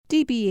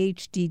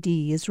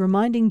DBHDD is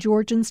reminding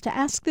Georgians to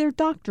ask their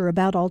doctor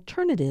about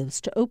alternatives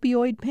to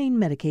opioid pain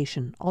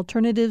medication.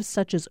 Alternatives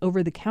such as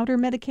over-the-counter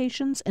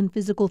medications and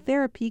physical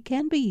therapy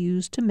can be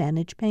used to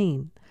manage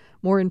pain.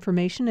 More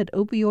information at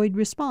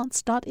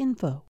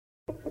opioidresponse.info.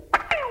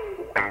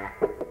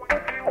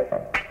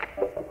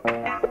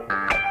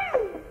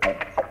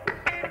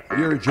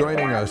 You're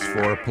joining us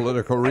for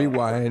Political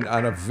Rewind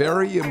on a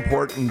very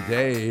important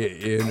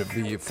day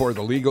for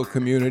the legal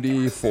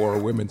community, for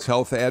women's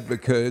health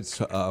advocates,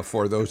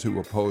 for those who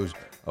oppose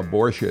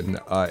abortion.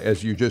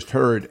 As you just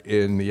heard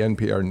in the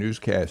NPR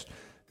newscast,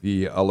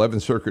 the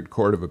 11th Circuit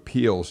Court of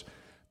Appeals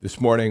this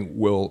morning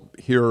will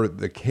hear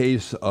the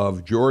case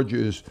of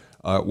Georgia's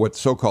what's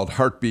so-called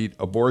heartbeat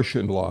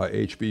abortion law,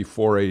 HB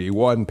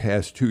 481,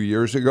 passed 2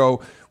 years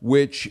ago,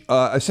 which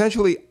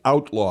essentially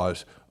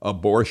outlaws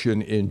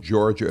abortion in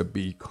Georgia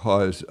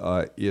because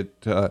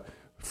it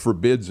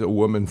forbids a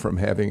woman from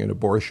having an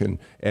abortion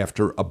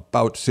after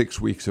about 6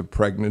 weeks of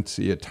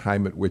pregnancy, a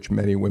time at which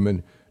many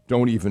women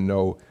don't even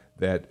know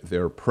that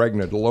they're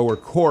pregnant. The lower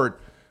court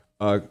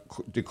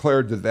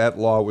declared that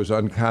law was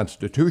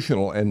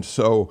unconstitutional, and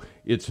so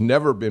it's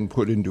never been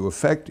put into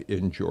effect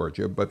in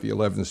Georgia, but the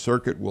 11th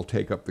Circuit will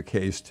take up the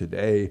case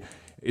today.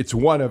 It's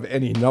one of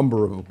any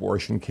number of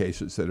abortion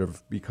cases that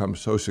have become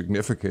so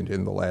significant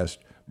in the last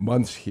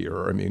months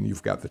here. I mean,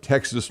 you've got the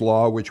Texas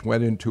law, which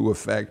went into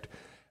effect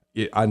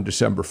on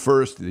December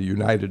 1st. The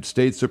United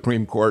States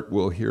Supreme Court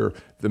will hear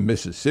the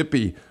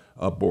Mississippi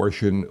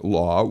abortion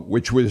law,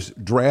 which was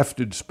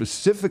drafted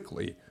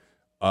specifically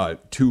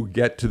to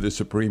get to the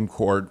Supreme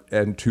Court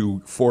and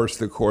to force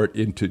the court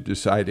into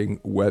deciding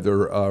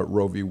whether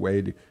Roe v.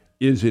 Wade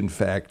is in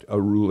fact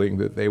a ruling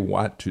that they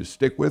want to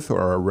stick with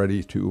or are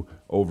ready to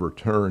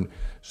overturn.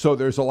 So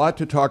there's a lot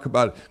to talk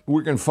about.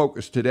 We're going to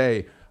focus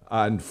today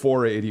on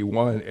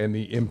 481 and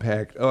the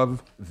impact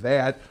of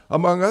that,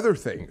 among other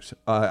things,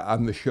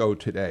 on the show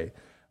today.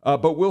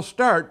 But we'll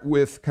start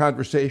with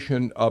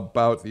conversation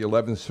about the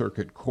 11th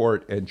Circuit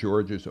Court and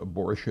Georgia's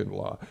abortion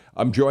law.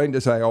 I'm joined,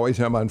 as I always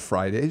am on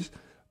Fridays,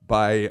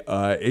 by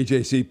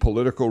AJC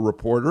political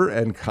reporter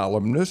and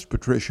columnist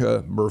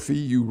Patricia Murphy.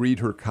 You read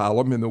her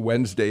column in the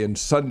Wednesday and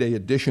Sunday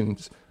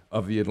editions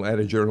of the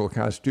Atlanta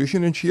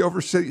Journal-Constitution, and she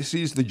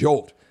oversees The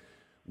Jolt,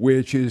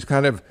 which is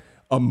kind of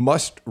a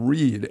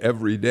must-read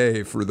every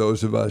day for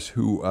those of us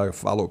who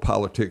follow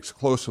politics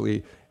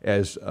closely,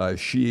 as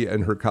she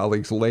and her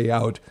colleagues lay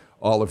out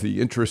all of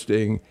the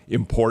interesting,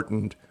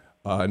 important,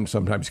 and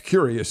sometimes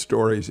curious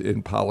stories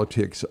in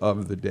politics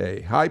of the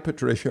day. Hi,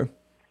 Patricia.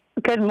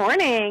 Good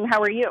morning.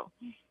 How are you?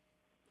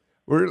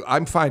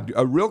 I'm fine.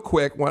 Real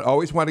quick,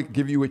 always want to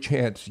give you a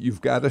chance.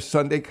 You've got a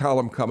Sunday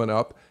column coming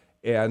up,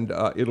 and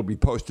it'll be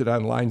posted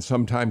online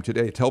sometime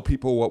today. Tell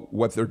people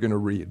what they're going to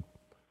read.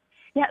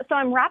 Yeah, so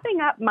I'm wrapping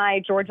up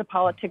my Georgia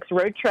politics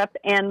road trip,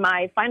 and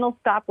my final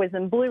stop was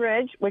in Blue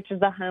Ridge, which is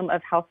the home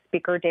of House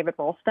Speaker David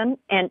Ralston.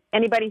 And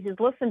anybody who's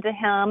listened to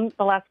him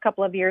the last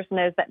couple of years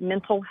knows that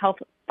mental health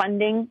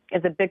funding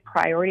is a big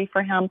priority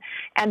for him.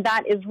 And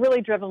that is really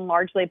driven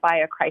largely by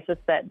a crisis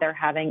that they're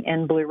having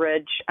in Blue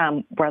Ridge,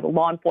 where the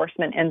law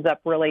enforcement ends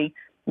up really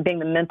being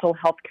the mental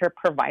health care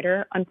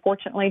provider,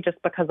 unfortunately, just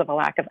because of a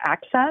lack of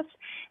access.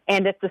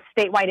 And it's a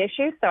statewide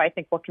issue, so I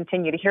think we'll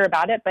continue to hear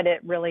about it, but it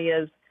really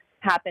is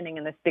happening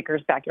in the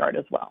speaker's backyard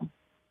as well.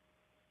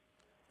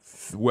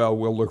 Well,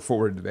 we'll look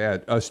forward to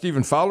that.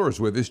 Stephen Fowler is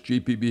with us,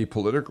 GPB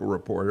political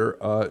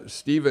reporter.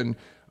 Stephen,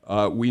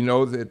 we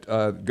know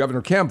that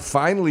Governor Kemp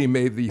finally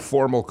made the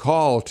formal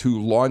call to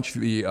launch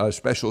the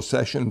special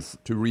session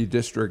to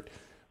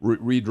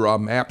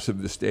redraw maps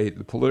of the state,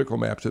 the political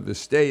maps of the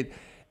state.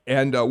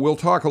 And we'll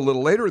talk a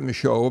little later in the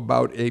show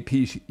about a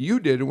piece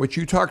you did in which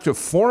you talked to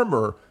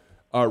former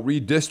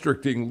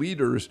redistricting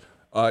leaders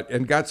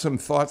and got some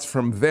thoughts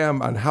from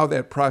them on how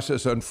that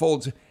process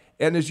unfolds.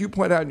 And as you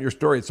point out in your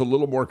story, it's a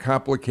little more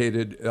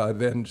complicated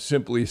than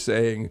simply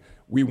saying,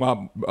 we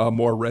want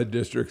more red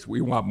districts,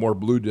 we want more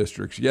blue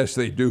districts. Yes,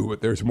 they do,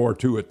 but there's more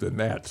to it than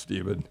that,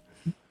 Stephen.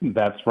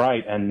 That's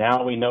right. And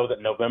now we know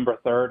that November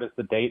 3rd is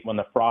the date when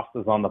the frost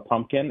is on the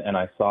pumpkin. And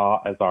I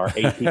saw, as our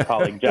AP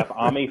colleague Jeff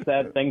Ame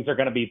said, things are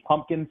going to be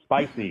pumpkin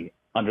spicy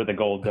under the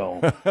gold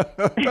dome.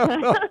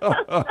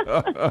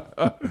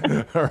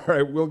 All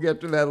right, we'll get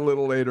to that a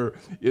little later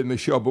in the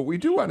show. But we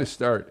do want to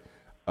start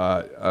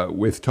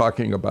with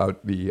talking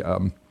about the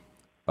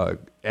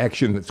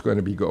action that's going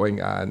to be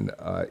going on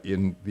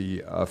in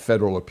the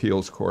federal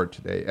appeals court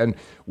today. And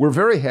we're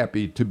very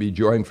happy to be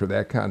joined for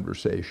that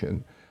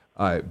conversation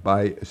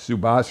by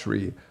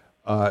Subasri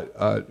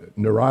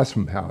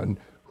Narasimhan,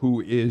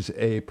 who is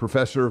a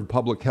professor of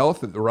public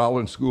health at the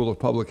Rollins School of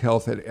Public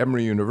Health at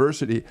Emory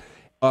University.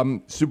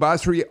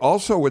 Subasri,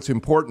 also what's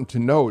important to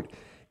note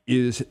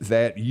is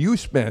that you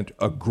spent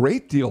a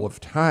great deal of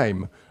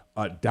time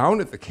down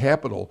at the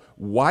Capitol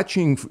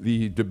watching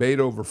the debate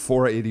over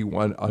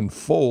 481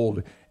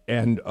 unfold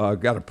and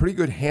got a pretty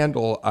good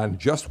handle on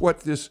just what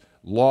this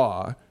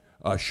law,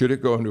 should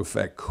it go into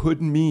effect, could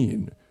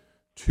mean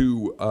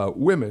to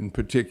women,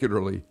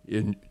 particularly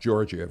in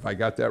Georgia. Have I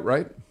got that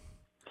right?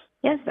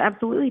 Yes,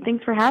 absolutely.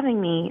 Thanks for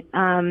having me.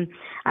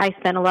 I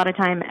spent a lot of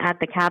time at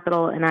the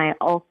Capitol, and I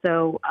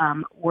also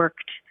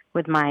worked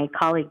with my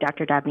colleague,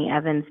 Dr. Dabney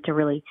Evans, to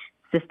really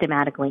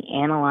systematically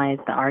analyze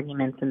the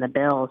arguments in the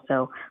bill.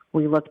 So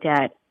we looked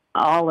at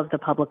all of the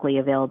publicly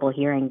available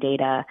hearing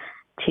data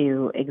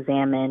to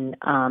examine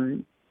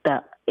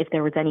if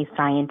there was any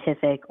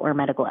scientific or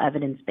medical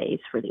evidence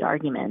base for the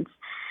arguments,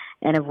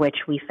 and of which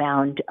we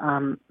found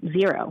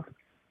zero.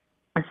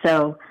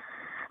 So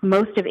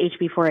most of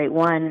HB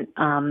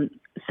 481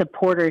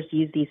 supporters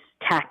use these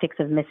tactics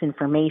of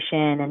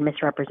misinformation and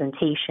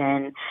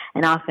misrepresentation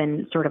and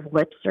often sort of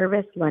lip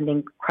service,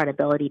 lending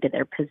credibility to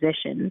their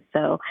position.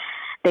 So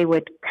they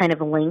would kind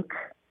of link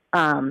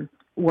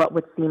what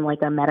would seem like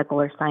a medical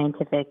or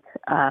scientific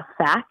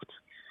fact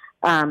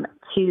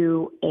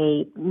to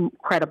a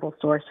credible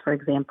source, for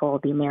example,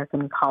 the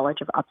American College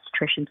of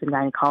Obstetricians and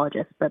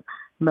Gynecologists. But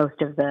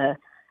most of the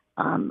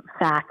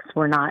facts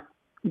were not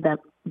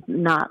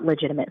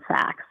legitimate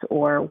facts,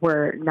 or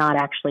were not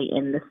actually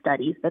in the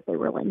studies that they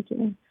were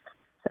linking.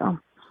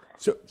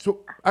 So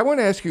I want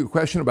to ask you a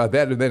question about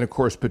that, and then, of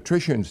course,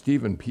 Patricia and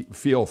Stephen,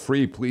 feel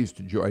free, please,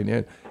 to join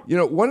in. You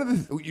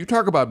know, you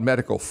talk about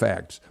medical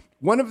facts.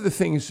 One of the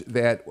things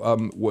that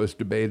was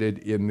debated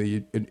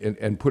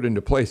and put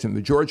into place in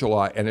the Georgia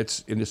law, and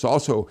it's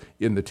also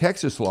in the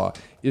Texas law,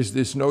 is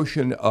this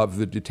notion of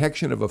the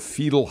detection of a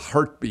fetal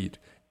heartbeat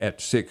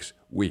at 6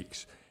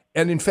 weeks.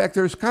 And in fact,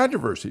 there's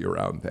controversy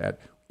around that.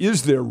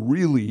 Is there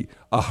really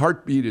a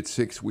heartbeat at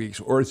 6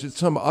 weeks, or is it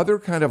some other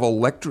kind of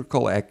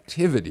electrical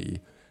activity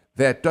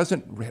that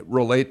doesn't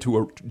relate to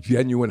a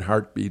genuine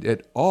heartbeat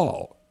at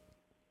all?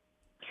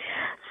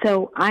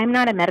 So I'm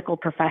not a medical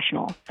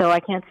professional, so I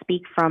can't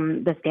speak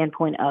from the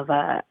standpoint of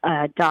a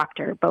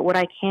doctor. But what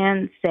I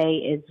can say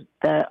is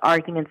the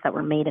arguments that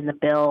were made in the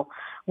bill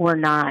were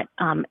not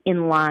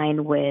in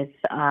line with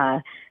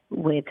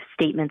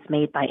statements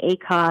made by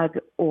ACOG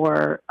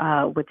or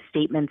with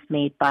statements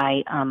made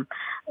by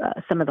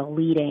some of the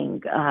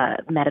leading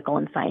medical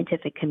and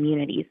scientific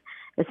communities.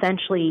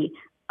 Essentially,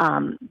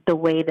 the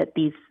way that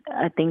these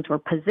things were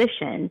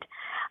positioned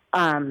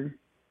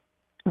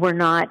were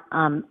not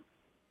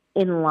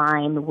in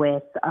line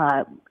with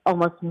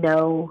almost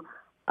no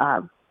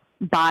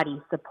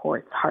body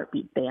supports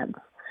heartbeat bans.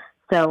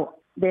 So,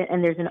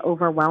 there's an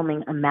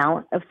overwhelming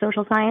amount of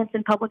social science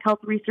and public health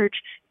research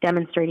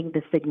demonstrating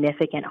the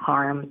significant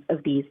harms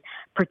of these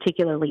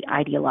particularly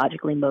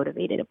ideologically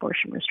motivated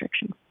abortion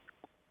restrictions.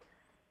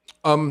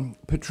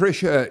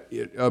 Patricia,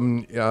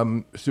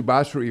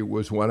 Subasri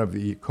was one of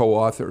the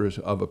co-authors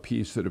of a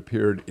piece that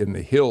appeared in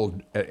The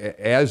Hill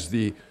as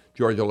the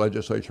Georgia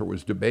legislature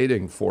was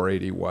debating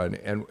 481,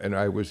 and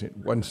I was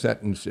one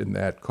sentence in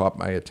that caught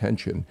my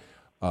attention,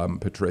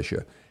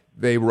 Patricia.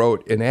 They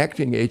wrote,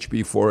 enacting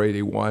HB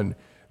 481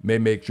 may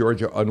make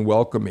Georgia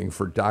unwelcoming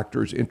for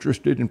doctors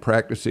interested in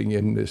practicing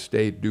in the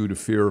state due to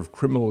fear of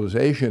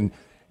criminalization.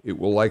 It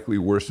will likely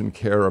worsen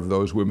care of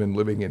those women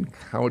living in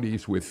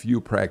counties with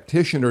few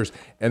practitioners.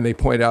 And they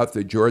point out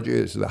that Georgia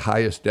is the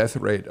highest death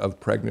rate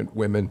of pregnant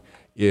women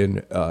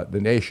in the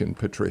nation,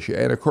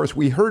 Patricia. And of course,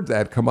 we heard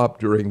that come up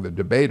during the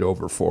debate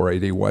over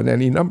 481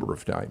 any number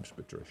of times,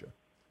 Patricia.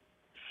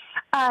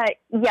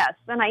 Yes,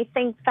 and I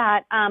think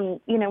that,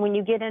 when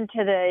you get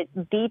into the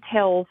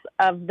details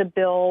of the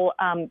bill,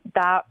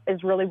 that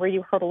is really where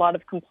you heard a lot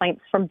of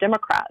complaints from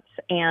Democrats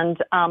and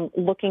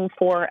looking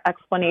for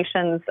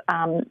explanations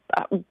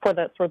for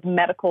the sort of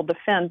medical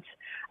defense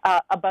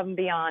above and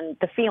beyond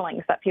the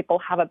feelings that people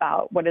have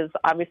about what is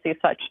obviously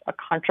such a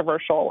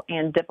controversial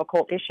and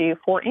difficult issue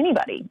for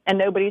anybody, and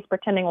nobody's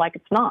pretending like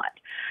it's not.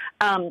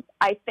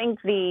 I think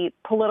the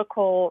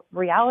political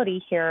reality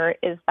here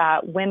is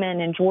that women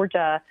in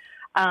Georgia,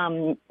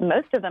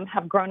 most of them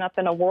have grown up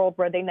in a world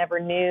where they never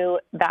knew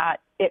that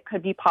it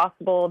could be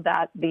possible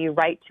that the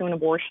right to an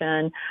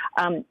abortion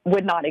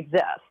would not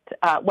exist,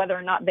 whether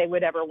or not they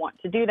would ever want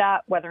to do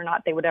that, whether or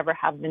not they would ever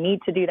have the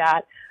need to do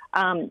that.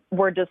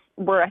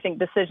 Were I think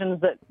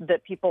decisions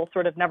that people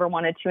sort of never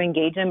wanted to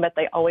engage in, but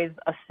they always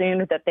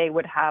assumed that they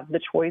would have the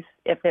choice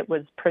if it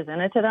was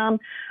presented to them.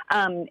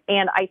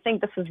 And I think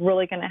this is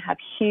really going to have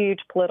huge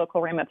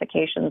political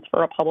ramifications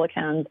for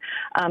Republicans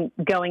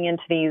going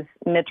into these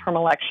midterm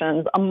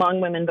elections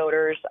among women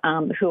voters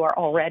who are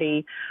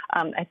already,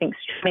 I think,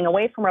 streaming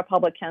away from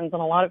Republicans in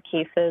a lot of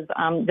cases.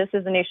 This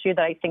is an issue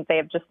that I think they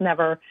have just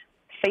never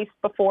faced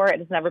before. It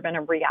has never been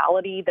a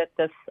reality that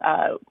this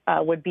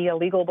would be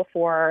illegal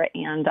before,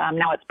 and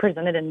now it's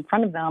presented in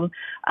front of them.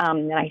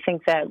 And I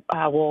think that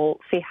we'll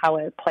see how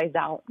it plays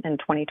out in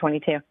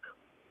 2022.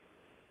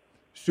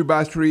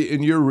 Subasri,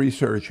 in your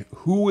research,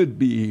 who would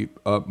be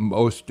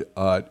most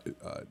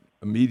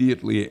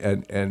immediately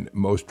and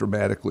most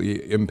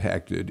dramatically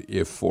impacted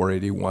if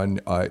 481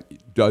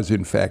 does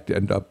in fact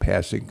end up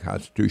passing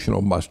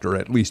constitutional muster,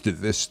 at least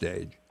at this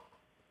stage?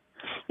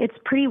 It's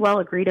pretty well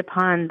agreed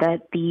upon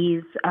that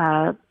these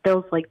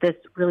bills like this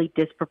really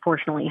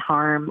disproportionately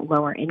harm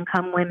lower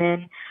income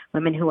women,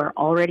 women who are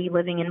already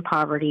living in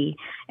poverty,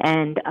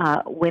 and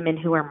women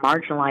who are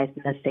marginalized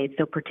in the state,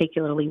 so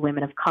particularly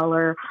women of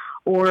color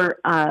or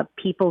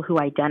people who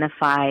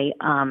identify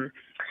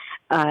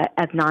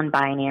as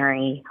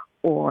non-binary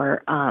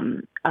or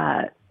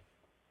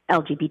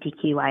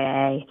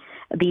LGBTQIA.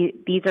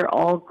 These are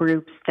all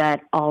groups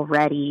that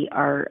already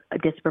are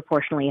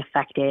disproportionately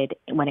affected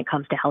when it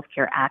comes to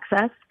healthcare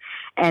access,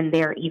 and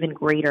they're even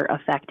greater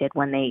affected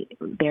when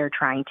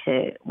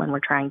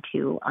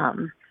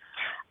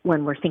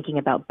we're thinking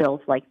about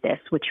bills like this,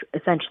 which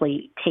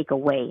essentially take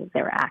away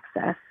their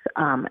access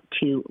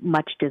to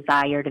much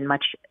desired and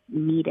much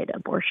needed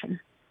abortion.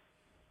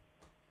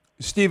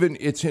 Stephen,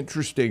 it's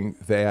interesting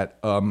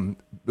that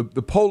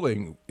the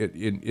polling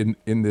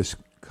in this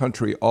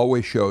country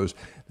always shows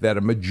that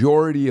a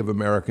majority of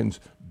Americans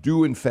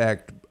do, in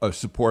fact,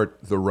 support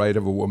the right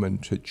of a woman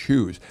to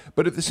choose.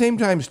 But at the same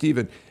time,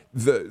 Stephen,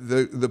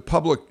 the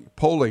public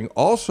polling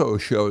also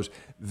shows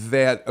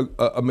that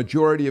a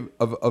majority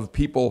of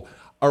people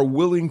are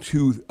willing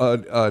to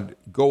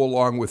go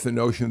along with the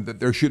notion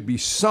that there should be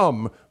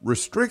some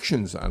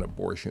restrictions on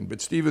abortion. But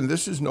Stephen,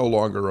 this is no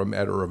longer a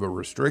matter of a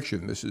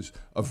restriction. This is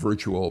a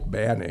virtual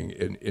banning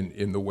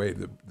in the way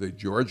the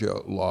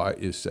Georgia law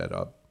is set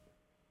up.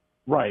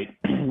 Right.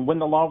 When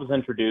the law was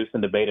introduced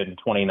and debated in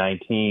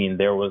 2019,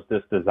 there was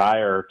this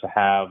desire to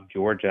have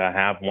Georgia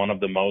have one of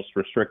the most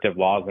restrictive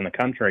laws in the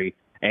country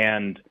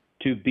and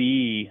to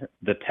be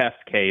the test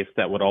case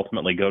that would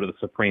ultimately go to the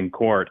Supreme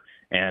Court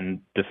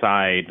and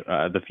decide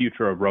the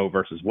future of Roe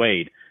versus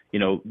Wade. You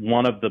know,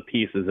 one of the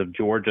pieces of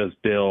Georgia's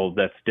bill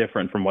that's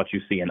different from what you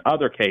see in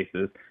other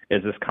cases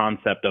is this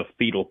concept of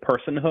fetal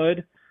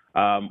personhood,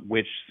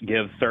 which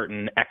gives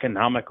certain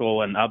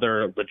economical and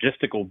other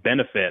logistical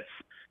benefits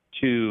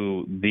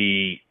to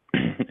the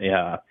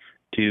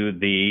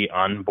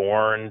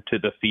unborn, to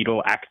the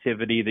fetal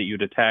activity that you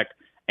detect.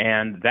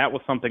 And that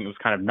was something that was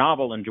kind of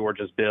novel in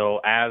Georgia's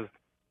bill as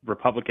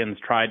Republicans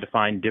tried to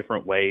find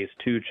different ways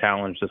to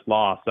challenge this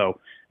law. So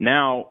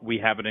now we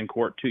have it in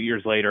court 2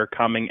 years later,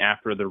 coming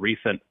after the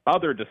recent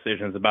other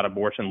decisions about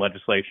abortion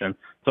legislation.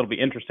 So it'll be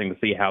interesting to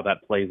see how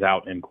that plays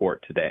out in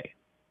court today.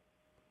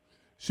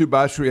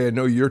 Subasri, I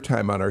know your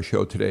time on our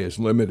show today is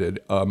limited.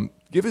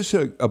 Give us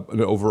an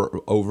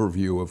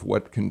overview of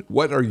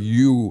what are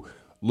you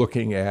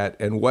looking at,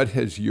 and what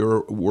has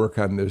your work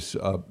on this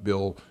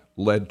bill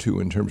led to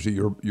in terms of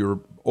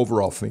your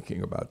overall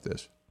thinking about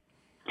this?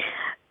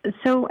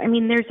 So, I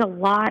mean, there's a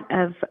lot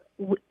of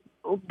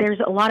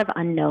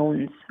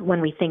unknowns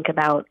when we think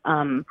about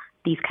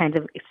these kinds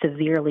of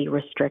severely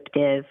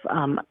restrictive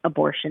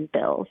abortion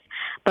bills.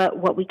 But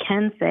what we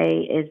can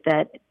say is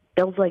that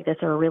bills like this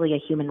are really a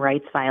human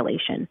rights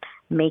violation.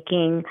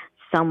 Making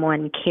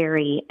someone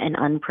carry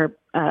an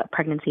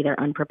pregnancy they're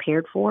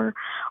unprepared for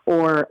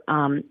or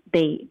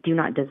they do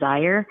not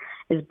desire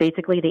is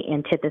basically the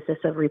antithesis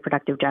of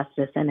reproductive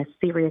justice and a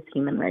serious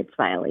human rights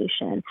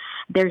violation.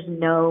 There's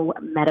no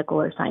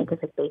medical or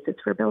scientific basis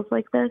for bills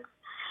like this,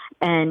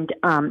 and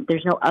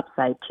there's no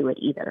upside to it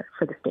either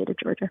for the state of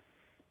Georgia.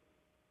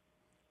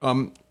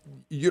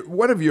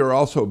 One of your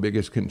also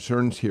biggest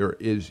concerns here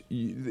is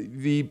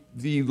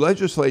the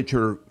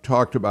legislature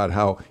talked about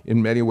how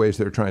in many ways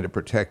they're trying to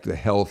protect the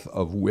health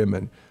of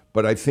women.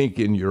 But I think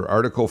in your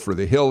article for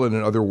The Hill and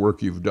in other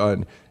work you've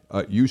done,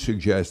 you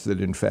suggest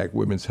that in fact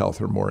women's health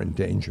are more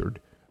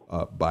endangered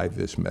by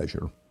this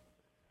measure.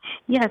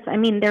 Yes, I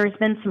mean, there's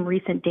been some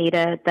recent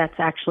data that's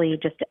actually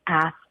just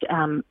asked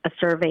a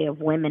survey of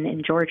women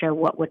in Georgia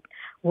what would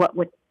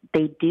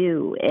they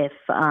do if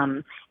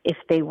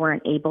they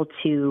weren't able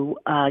to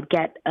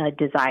get a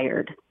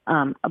desired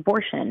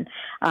abortion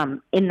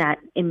in that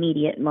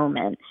immediate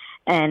moment.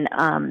 And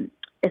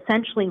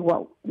essentially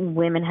what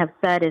women have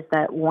said is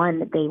that,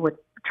 one, they would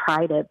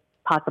try to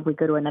possibly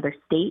go to another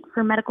state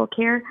for medical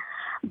care.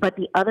 But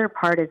the other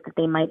part is that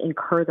they might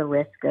incur the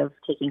risk of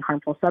taking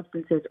harmful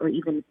substances or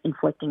even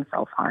inflicting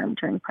self-harm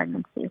during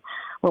pregnancy.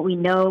 What we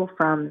know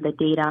from the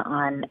data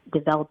on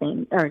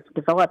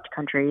developed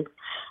countries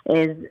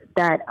is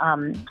that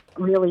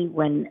really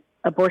when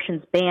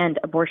abortion's banned,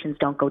 abortions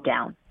don't go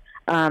down.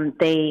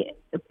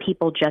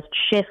 People just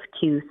shift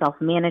to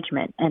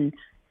self-management, and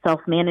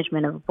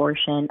self-management of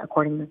abortion,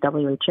 according to the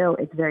WHO,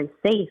 is very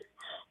safe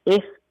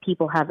if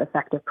people have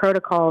effective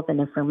protocols and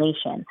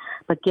information.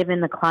 But given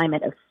the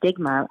climate of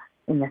stigma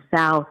in the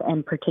South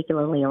and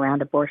particularly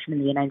around abortion in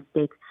the United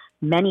States,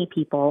 many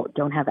people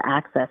don't have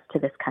access to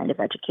this kind of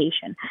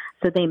education.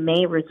 So they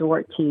may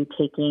resort to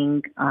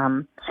taking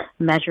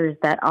measures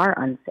that are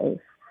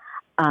unsafe.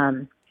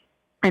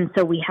 And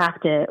so we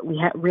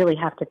really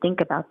have to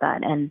think about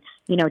that. And,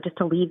 you know, just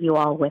to leave you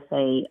all with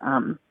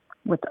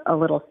a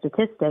little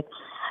statistic,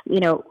 you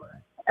know,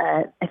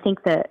 I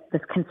think that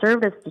this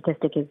conservative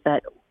statistic is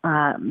that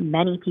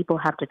many people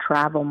have to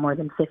travel more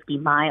than 50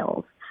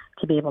 miles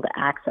to be able to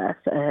access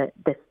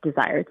this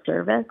desired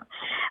service.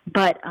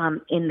 But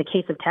in the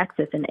case of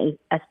Texas and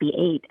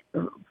SB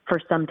 8, for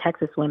some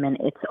Texas women,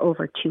 it's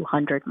over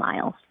 200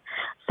 miles.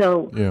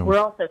 So We're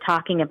also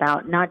talking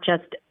about not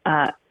just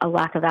a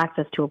lack of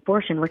access to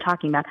abortion, we're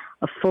talking about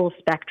a full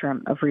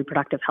spectrum of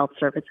reproductive health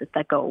services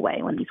that go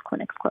away when these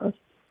clinics close.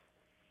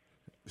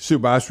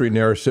 Subasri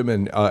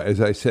Narasimhan, as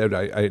I said,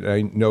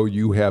 I know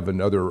you have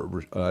another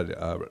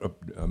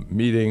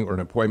meeting or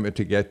an appointment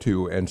to get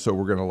to, and so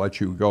we're going to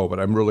let you go. But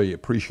I really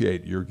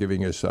appreciate your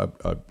giving us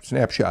a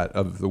snapshot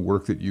of the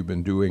work that you've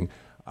been doing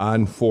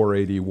on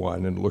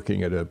 481 and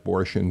looking at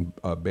abortion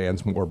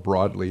bans more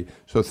broadly.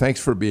 So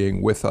thanks for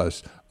being with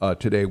us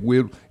today.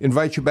 We'll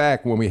invite you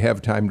back when we have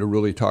time to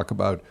really talk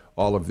about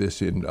all of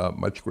this in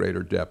much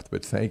greater depth.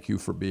 But thank you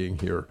for being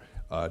here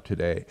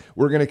today.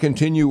 We're going to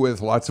continue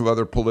with lots of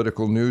other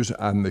political news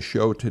on the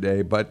show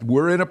today, but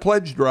we're in a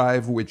pledge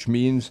drive, which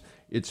means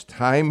it's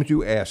time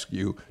to ask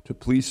you to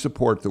please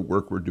support the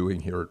work we're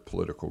doing here at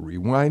Political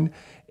Rewind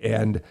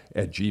and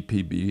at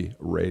GPB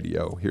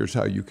Radio. Here's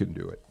how you can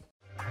do it.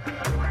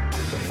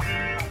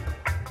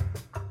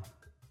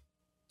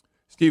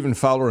 Stephen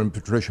Fowler and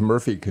Patricia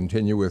Murphy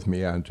continue with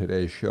me on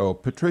today's show.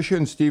 Patricia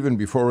and Stephen,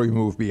 before we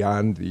move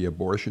beyond the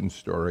abortion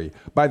story,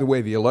 by the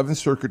way, the 11th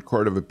Circuit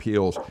Court of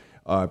Appeals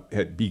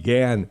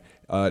began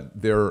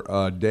their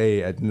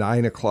day at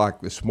 9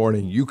 o'clock this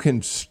morning. You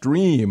can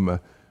stream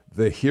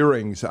the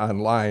hearings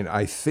online.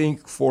 I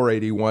think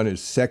 481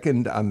 is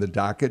second on the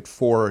docket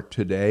for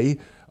today.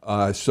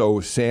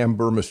 So Sam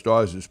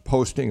Burmistad is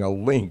posting a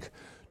link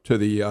to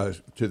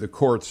the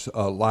court's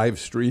live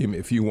stream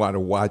if you want to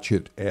watch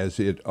it as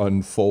it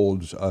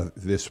unfolds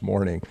this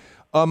morning.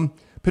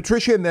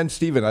 Patricia and then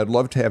Stephen, I'd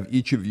love to have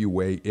each of you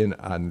weigh in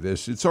on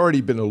this. It's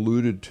already been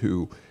alluded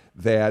to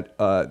that,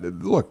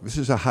 look, this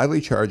is a highly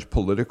charged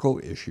political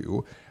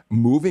issue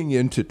moving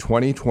into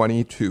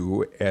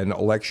 2022 and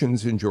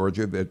elections in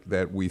Georgia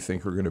that we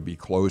think are going to be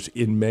close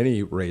in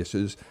many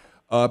races.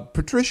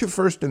 Patricia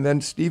first and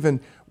then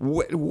Stephen,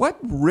 what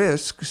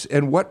risks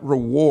and what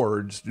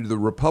rewards do the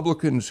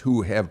Republicans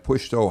who have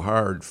pushed so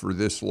hard for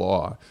this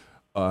law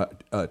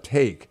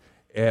take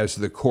as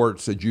the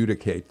courts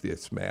adjudicate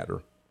this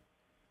matter?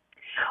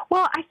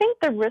 Well, I think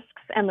the risks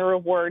and the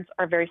rewards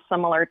are very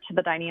similar to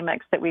the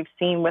dynamics that we've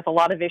seen with a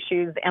lot of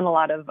issues and a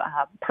lot of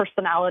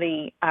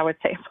personality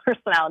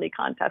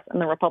contests in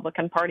the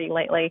Republican Party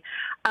lately.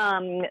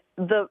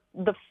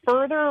 The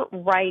further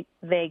right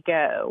they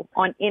go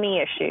on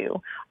any issue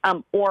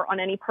or on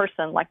any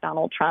person like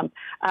Donald Trump,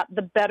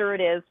 the better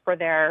it is for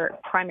their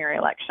primary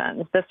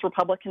elections. This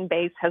Republican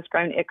base has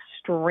grown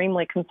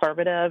extremely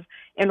conservative.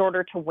 In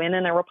order to win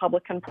in a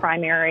Republican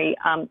primary,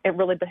 it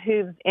really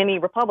behooves any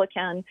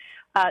Republican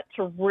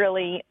to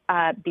really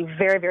be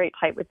very, very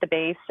tight with the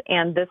base,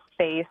 and this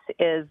base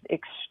is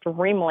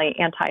extremely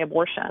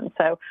anti-abortion.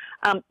 So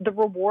the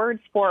rewards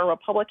for a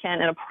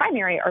Republican in a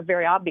primary are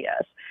very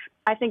obvious.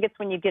 I think it's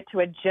when you get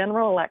to a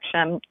general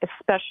election,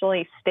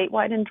 especially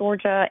statewide in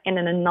Georgia and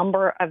in a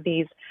number of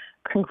these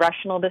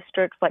congressional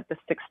districts like the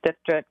 6th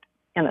District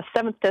and the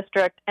 7th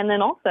District, and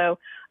then also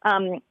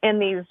in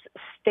these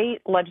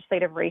state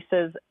legislative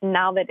races,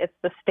 now that it's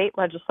the state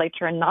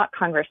legislature and not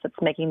Congress that's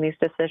making these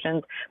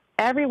decisions,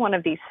 every one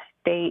of these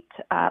state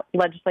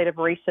legislative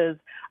races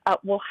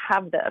will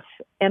have this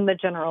in the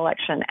general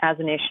election as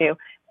an issue,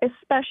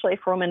 especially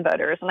for women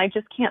voters. And I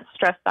just can't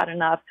stress that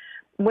enough.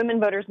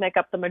 Women voters make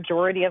up the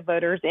majority of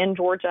voters in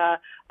Georgia.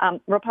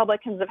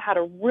 Republicans have had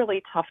a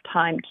really tough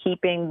time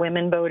keeping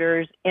women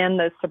voters in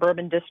the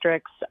suburban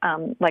districts,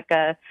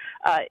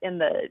 in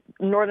the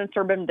northern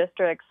suburban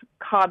districts,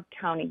 Cobb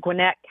County,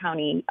 Gwinnett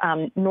County,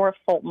 North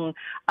Fulton.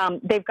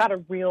 They've got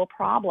a real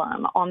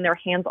problem on their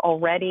hands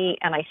already,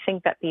 and I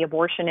think that the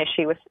abortion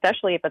issue,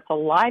 especially if it's a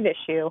live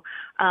issue,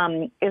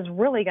 is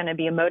really going to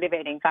be a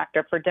motivating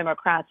factor for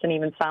Democrats and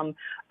even some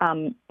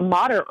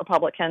moderate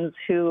Republicans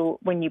who,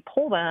 when you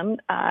poll them,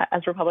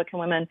 as Republican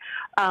women,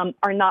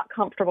 are not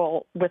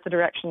comfortable with the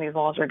direction these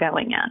laws are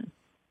going in.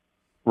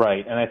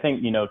 Right. And I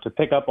think, to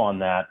pick up on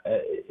that,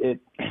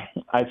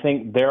 I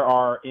think there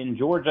are, in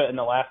Georgia in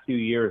the last few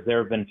years, there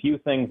have been few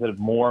things that have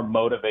more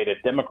motivated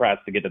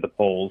Democrats to get to the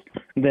polls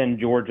than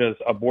Georgia's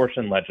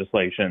abortion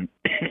legislation.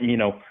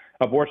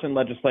 Abortion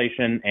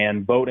legislation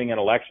and voting and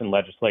election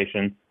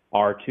legislation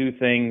are two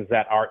things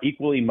that are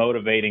equally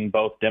motivating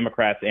both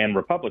Democrats and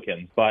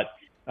Republicans. But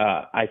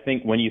I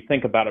think when you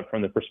think about it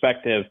from the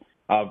perspective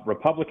of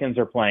Republicans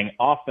are playing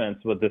offense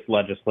with this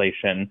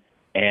legislation,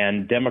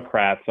 and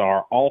Democrats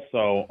are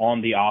also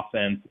on the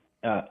offense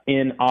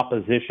in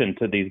opposition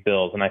to these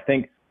bills. And I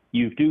think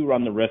you do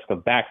run the risk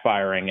of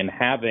backfiring and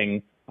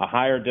having a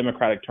higher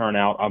Democratic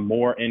turnout, a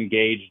more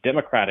engaged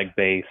Democratic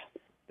base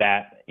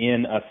that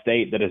in a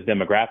state that is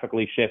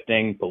demographically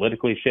shifting,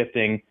 politically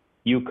shifting,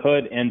 you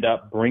could end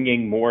up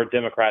bringing more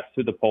Democrats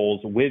to the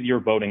polls with your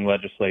voting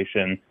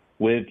legislation,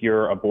 with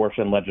your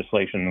abortion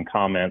legislation and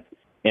comments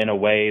in a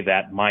way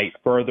that might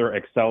further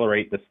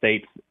accelerate the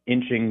states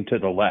inching to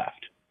the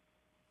left.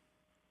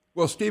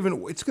 Well,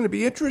 Stephen, it's going to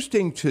be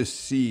interesting to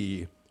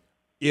see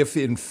if,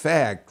 in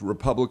fact,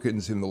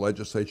 Republicans in the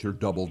legislature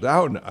double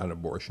down on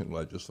abortion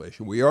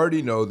legislation. We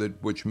already know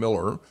that Butch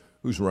Miller,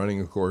 who's running,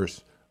 of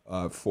course,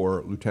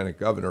 for lieutenant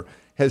governor,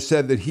 has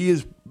said that he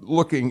is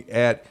looking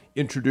at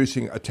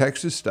introducing a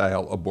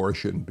Texas-style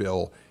abortion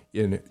bill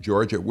in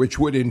Georgia, which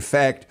would, in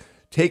fact,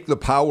 take the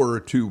power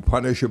to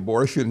punish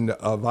abortion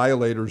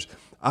violators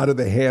out of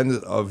the hands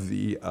of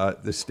the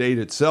state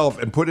itself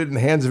and put it in the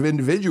hands of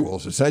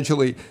individuals.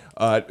 Essentially,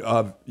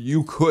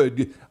 you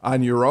could,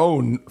 on your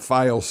own,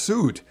 file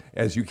suit,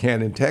 as you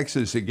can in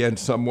Texas,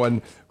 against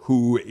someone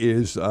who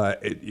is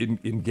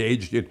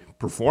engaged in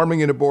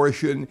performing an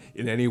abortion,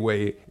 in any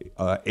way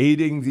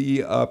aiding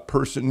the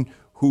person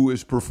who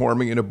is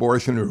performing an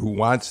abortion or who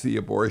wants the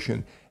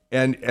abortion.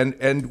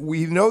 And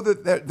we know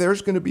that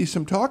there's going to be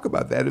some talk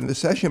about that in the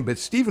session. But,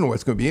 Stephen,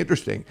 what's going to be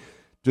interesting,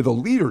 do the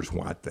leaders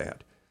want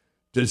that?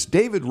 Does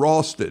David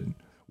Ralston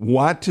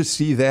want to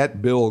see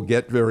that bill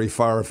get very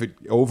far if it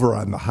over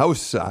on the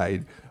House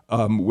side?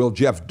 Will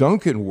Jeff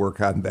Duncan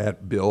work on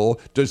that bill?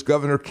 Does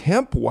Governor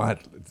Kemp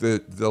want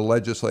the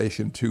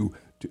legislation to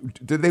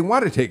do they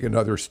want to take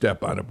another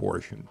step on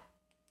abortion?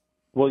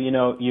 Well,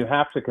 you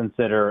have to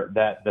consider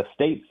that the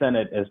state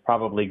Senate is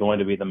probably going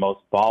to be the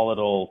most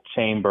volatile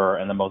chamber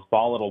and the most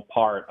volatile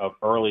part of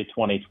early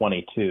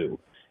 2022.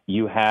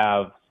 You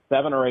have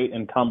 7 or 8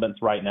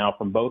 incumbents right now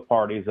from both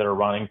parties that are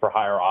running for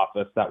higher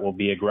office that will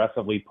be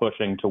aggressively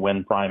pushing to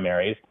win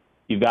primaries.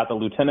 You've got the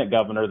lieutenant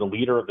governor, the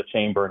leader of the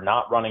chamber,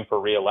 not running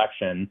for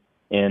re-election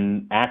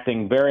and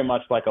acting very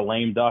much like a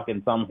lame duck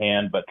in some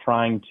hand, but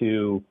trying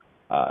to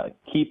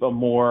keep a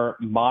more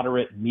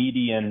moderate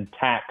median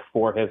tack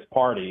for his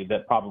party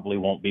that probably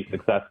won't be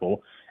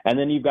successful. And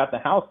then you've got the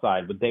House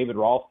side with David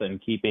Ralston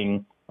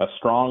keeping a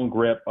strong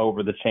grip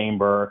over the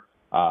chamber,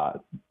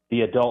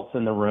 the adults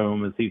in the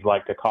room, as he'd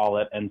like to call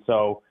it. And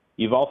so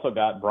you've also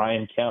got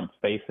Brian Kemp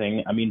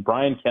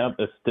Brian Kemp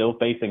is still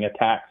facing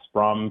attacks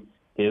from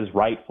his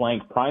right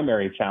flank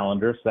primary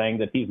challenger saying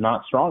that he's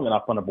not strong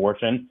enough on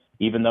abortion,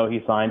 even though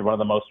he signed one of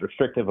the most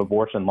restrictive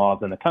abortion laws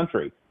in the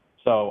country.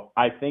 So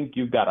I think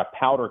you've got a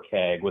powder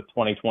keg with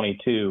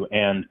 2022,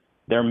 and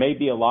there may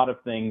be a lot of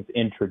things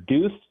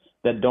introduced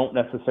that don't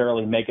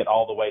necessarily make it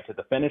all the way to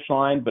the finish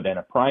line, but in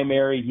a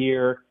primary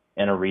year,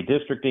 in a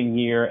redistricting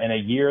year, and a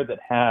year that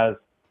has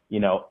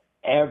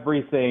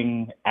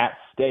everything at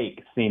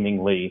stake,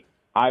 seemingly,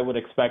 I would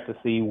expect to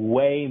see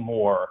way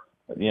more,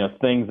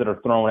 things that are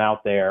thrown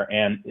out there.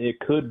 And it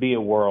could be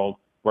a world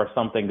where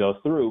something goes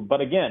through. But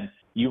again,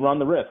 you run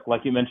the risk,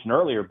 like you mentioned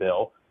earlier,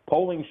 Bill.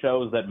 Polling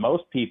shows that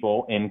most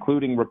people,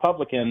 including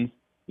Republicans,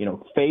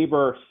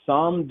 favor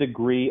some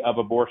degree of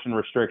abortion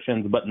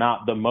restrictions, but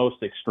not the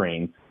most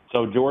extreme.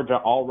 So Georgia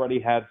already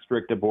had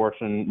strict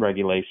abortion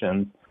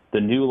regulations. The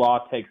new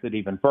law takes it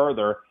even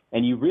further.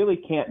 And you really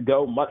can't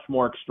go much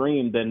more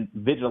extreme than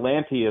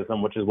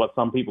vigilantism, which is what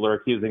some people are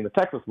accusing the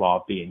Texas law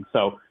of being.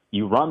 So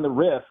you run the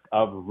risk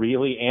of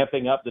really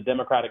amping up the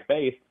Democratic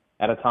base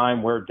at a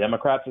time where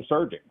Democrats are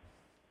surging.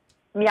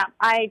 Yeah,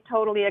 I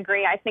totally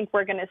agree. I think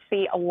we're going to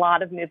see a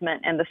lot of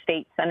movement in the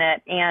state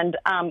Senate. And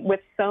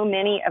with so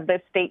many of those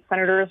state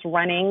senators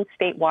running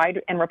statewide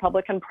in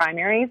Republican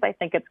primaries, I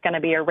think it's going to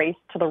be a race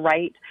to the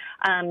right.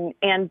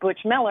 And Butch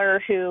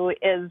Miller, who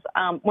is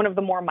one of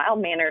the more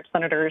mild-mannered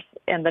senators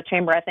in the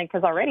chamber, I think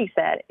has already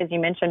said, as you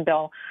mentioned,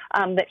 Bill,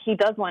 that he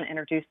does want to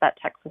introduce that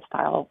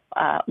Texas-style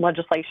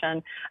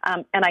legislation.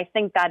 And I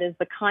think that is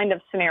the kind of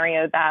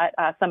scenario that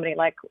somebody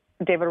like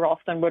David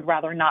Ralston would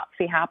rather not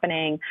see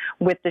happening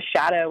with the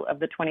shadow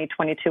of the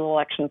 2022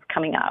 elections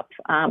coming up.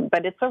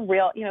 But it's a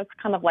real, it's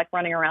kind of like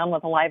running around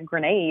with a live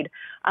grenade.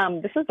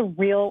 This is a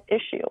real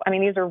issue. I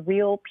mean, these are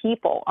real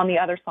people on the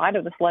other side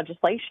of this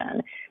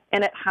legislation.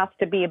 And it has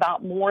to be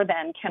about more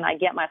than, can I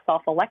get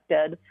myself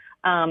elected,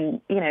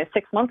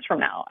 6 months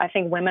from now? I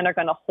think women are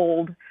going to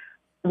hold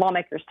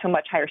lawmakers to a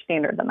much higher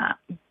standard than that.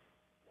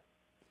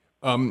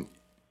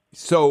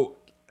 So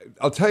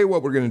I'll tell you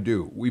what we're going to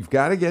do. We've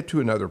got to get to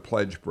another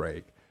pledge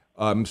break.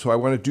 So I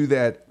want to do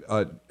that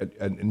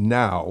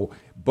now.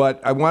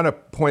 But I want to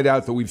point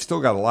out that we've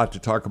still got a lot to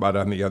talk about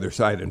on the other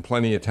side and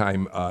plenty of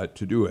time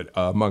to do it.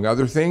 Among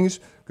other things,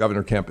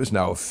 Governor Kemp has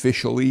now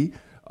officially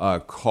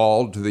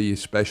called the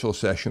special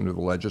session of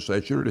the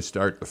legislature to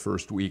start the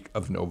first week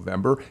of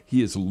November.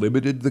 He has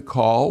limited the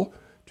call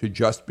to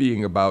just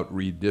being about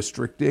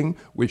redistricting,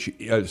 which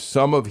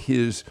some of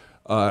his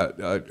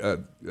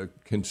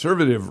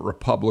conservative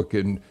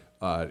Republican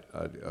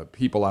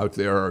people out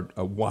there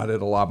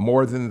wanted a lot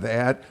more than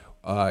that.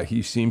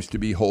 He seems to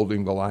be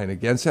holding the line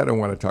against that. I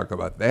want to talk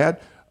about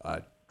that.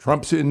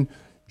 Trump's in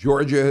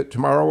Georgia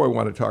tomorrow. I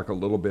want to talk a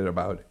little bit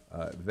about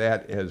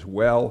that as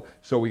well.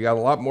 So we got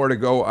a lot more to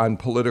go on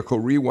Political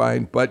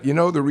Rewind. But,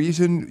 the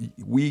reason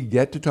we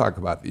get to talk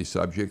about these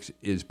subjects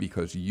is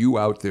because you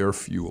out there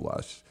fuel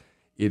us.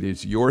 It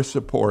is your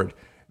support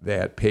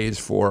that pays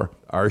for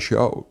our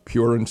show,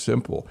 pure and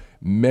simple.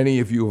 Many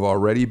of you have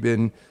already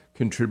been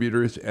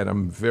contributors, and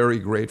I'm very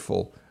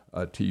grateful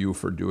to you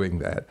for doing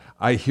that.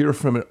 I hear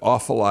from an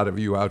awful lot of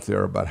you out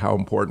there about how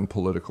important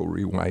Political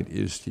Rewind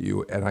is to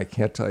you, and I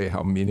can't tell you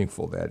how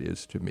meaningful that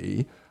is to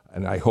me,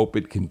 and I hope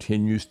it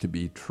continues to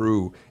be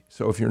true.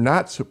 So if you're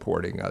not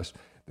supporting us,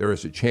 there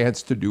is a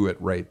chance to do it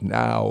right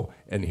now,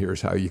 and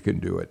here's how you can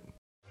do it.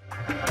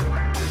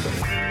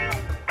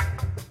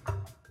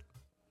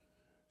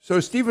 So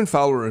Stephen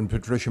Fowler and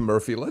Patricia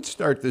Murphy, let's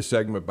start this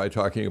segment by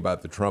talking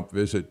about the Trump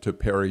visit to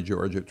Perry,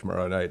 Georgia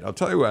tomorrow night. I'll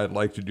tell you why I'd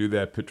like to do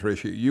that,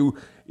 Patricia. You,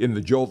 in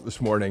the Jolt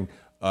this morning,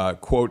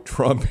 quote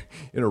Trump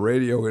in a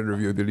radio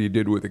interview that he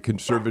did with a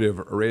conservative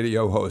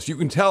radio host. You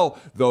can tell,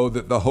 though,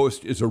 that the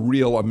host is a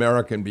real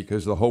American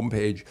because the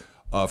homepage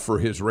for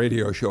his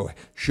radio show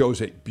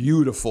shows a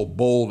beautiful,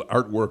 bold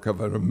artwork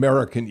of an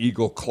American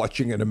eagle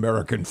clutching an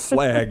American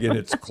flag in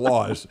its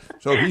claws.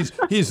 So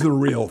he's the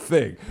real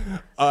thing.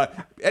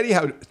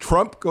 Anyhow,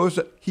 Trump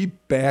he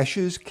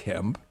bashes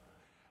Kemp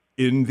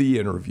in the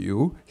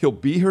interview. He'll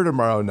be here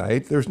tomorrow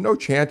night. There's no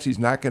chance he's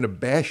not going to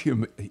bash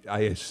him,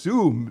 I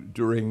assume,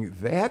 during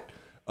that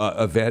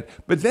event.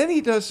 But then he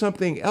does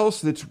something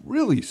else that's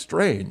really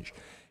strange.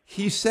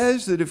 He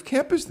says that if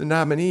Kemp is the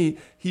nominee,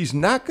 he's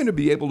not going to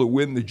be able to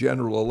win the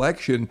general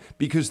election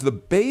because the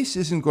base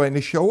isn't going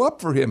to show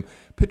up for him.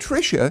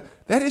 Patricia,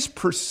 that is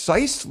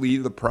precisely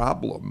the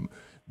problem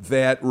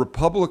that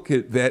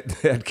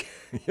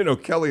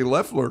Kelly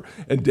Loeffler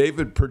and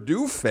David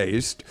Perdue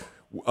faced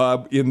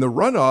in the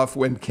runoff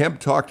when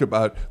Kemp talked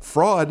about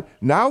fraud.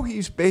 Now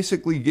he's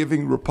basically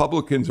giving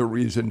Republicans a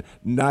reason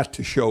not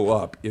to show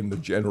up in the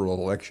general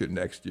election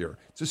next year.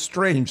 It's a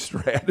strange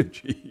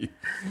strategy.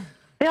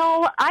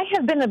 Bill, I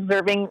have been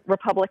observing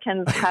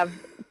Republicans have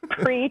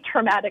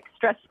pre-traumatic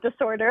stress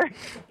disorder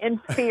in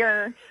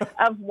fear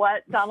of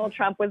what Donald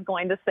Trump was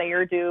going to say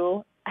or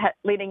do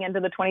leading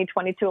into the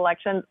 2022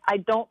 elections. I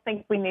don't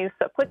think we knew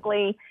so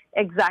quickly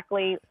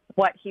exactly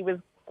what he was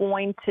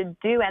going to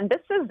do. And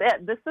this is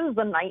it. This is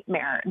the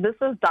nightmare. This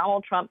is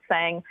Donald Trump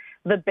saying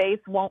the base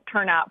won't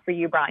turn out for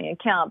you, Brian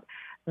Kemp.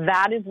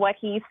 That is what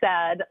he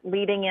said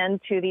leading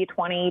into the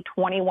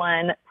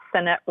 2021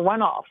 Senate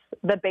runoffs.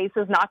 The base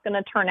is not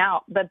going to turn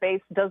out. The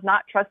base does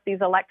not trust these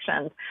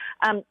elections.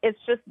 It's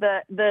just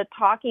the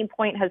talking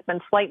point has been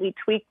slightly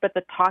tweaked, but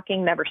the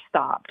talking never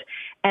stopped.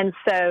 And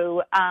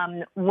so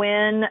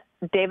when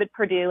David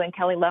Perdue and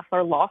Kelly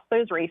Loeffler lost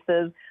those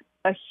races,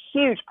 a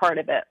huge part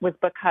of it was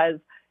because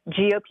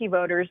GOP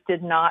voters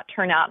did not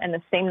turn out in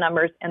the same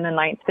numbers in the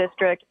 9th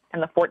District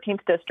and the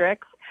 14th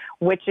Districts,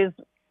 which is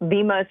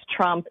the most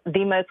Trump,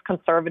 the most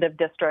conservative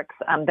districts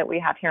that we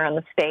have here in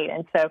the state.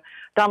 And so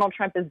Donald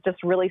Trump is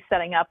just really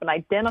setting up an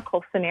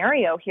identical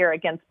scenario here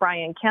against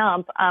Brian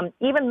Kemp,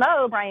 even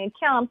though Brian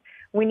Kemp,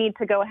 we need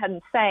to go ahead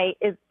and say,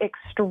 is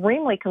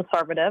extremely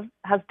conservative,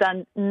 has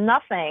done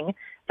nothing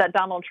that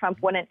Donald Trump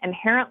wouldn't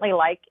inherently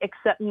like,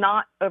 except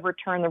not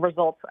overturn the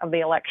results of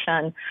the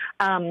election.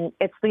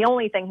 It's the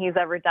only thing he's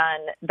ever done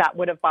that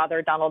would have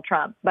bothered Donald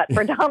Trump. But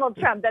for Donald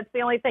Trump, that's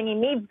the only thing he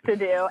needs to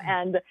do.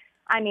 And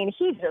I mean,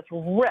 he just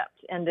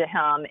ripped into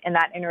him in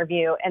that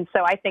interview. And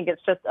so I think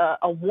it's just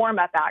a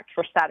warm-up act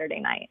for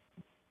Saturday night.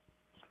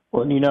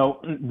 Well, you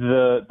know,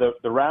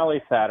 the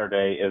rally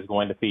Saturday is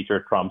going to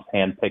feature Trump's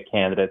handpicked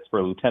candidates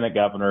for lieutenant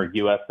governor,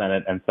 U.S.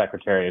 Senate, and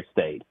Secretary of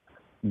State.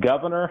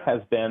 Governor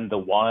has been the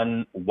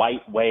one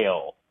white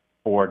whale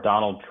for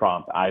Donald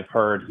Trump. I've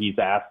heard he's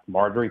asked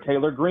Marjorie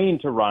Taylor Greene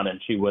to run, and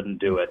she wouldn't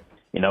do it.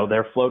 You know,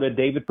 they're floated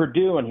David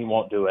Perdue, and he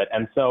won't do it.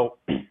 And so,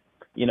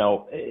 you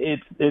know,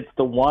 it's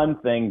the one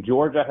thing.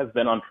 Georgia has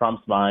been on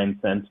Trump's mind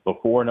since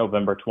before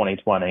November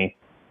 2020,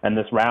 and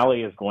this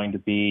rally is going to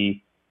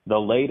be the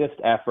latest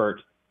effort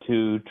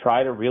to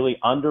try to really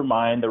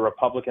undermine the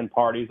Republican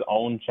Party's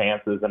own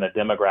chances in a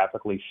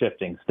demographically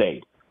shifting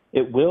state.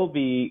 It will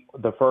be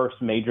the first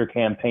major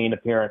campaign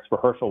appearance for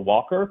Herschel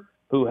Walker,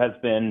 who has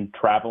been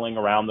traveling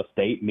around the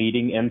state,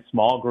 meeting in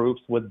small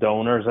groups with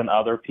donors and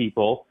other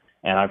people.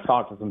 And I've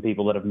talked to some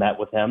people that have met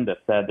with him that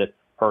said that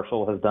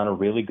Herschel has done a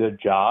really good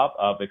job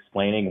of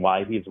explaining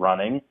why he's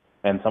running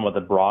and some of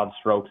the broad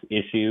strokes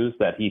issues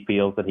that he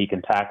feels that he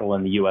can tackle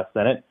in the U.S.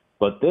 Senate.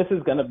 But this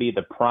is going to be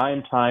the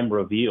prime time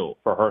reveal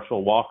for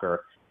Herschel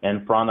Walker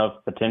in front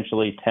of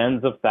potentially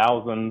tens of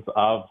thousands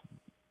of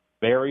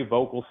very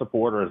vocal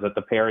supporters at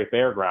the Perry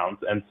Fairgrounds.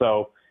 And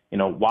so, you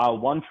know, while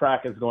one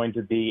track is going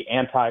to be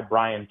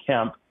anti-Brian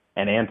Kemp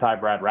and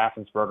anti-Brad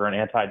Raffensperger and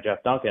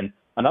anti-Jeff Duncan,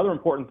 another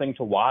important thing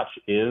to watch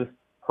is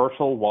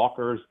Herschel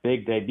Walker's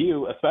big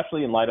debut,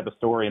 especially in light of a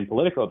story in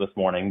Politico this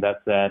morning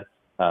that said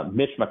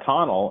Mitch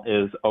McConnell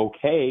is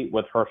okay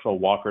with Herschel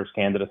Walker's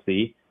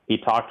candidacy. He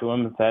talked to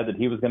him and said that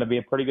he was going to be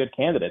a pretty good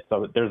candidate.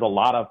 So there's a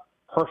lot of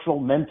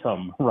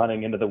Herschel-mentum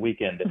running into the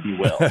weekend, if you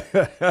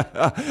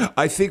will.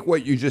 I think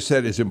what you just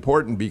said is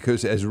important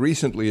because as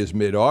recently as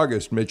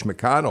mid-August, Mitch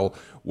McConnell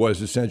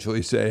was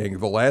essentially saying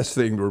the last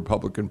thing the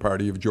Republican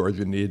Party of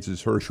Georgia needs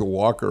is Herschel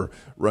Walker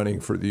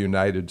running for the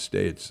United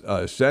States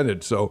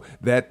Senate. So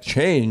that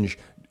change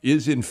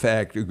is, in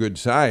fact, a good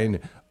sign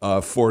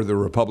for the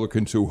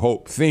Republicans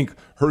who think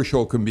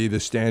Herschel can be the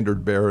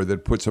standard bearer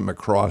that puts them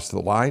across the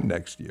line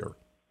next year.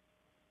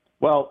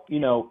 Well, you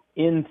know,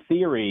 in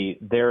theory,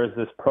 there is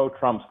this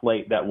pro-Trump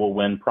slate that will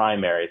win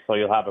primaries. So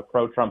you'll have a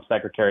pro-Trump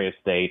Secretary of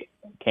State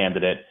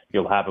candidate.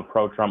 You'll have a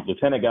pro-Trump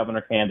Lieutenant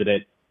Governor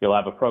candidate. You'll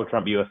have a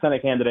pro-Trump U.S.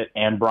 Senate candidate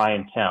and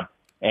Brian Kemp.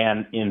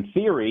 And in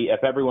theory,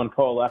 if everyone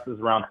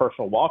coalesces around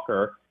Herschel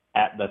Walker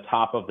at the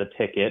top of the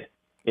ticket,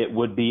 it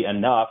would be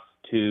enough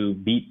to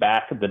beat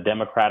back the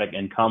Democratic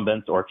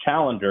incumbents or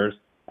challengers.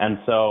 And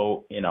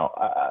so,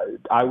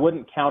 I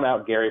wouldn't count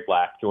out Gary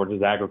Black,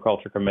 Georgia's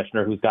agriculture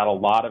commissioner, who's got a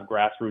lot of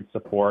grassroots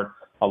support,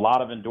 a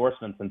lot of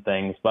endorsements and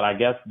things. But I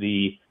guess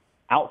the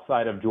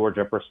outside of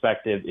Georgia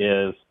perspective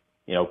is,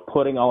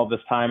 putting all of this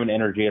time and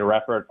energy and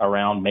effort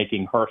around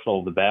making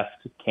Herschel the best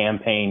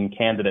campaign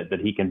candidate that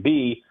he can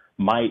be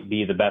might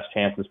be the best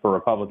chances for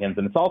Republicans.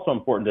 And it's also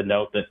important to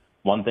note that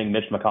one thing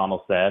Mitch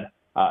McConnell said,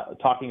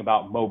 talking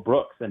about Mo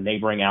Brooks in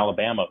neighboring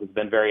Alabama, who's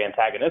been very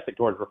antagonistic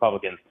towards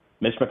Republicans,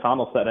 Mitch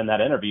McConnell said in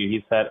that interview,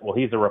 he said, well,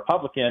 he's a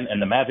Republican and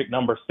the magic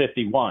number's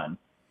 51.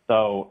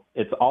 So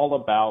it's all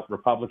about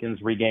Republicans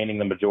regaining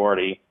the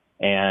majority.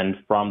 And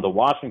from the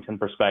Washington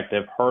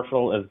perspective,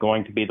 Herschel is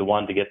going to be the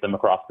one to get them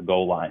across the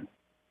goal line.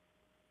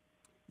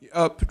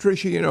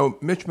 Patricia,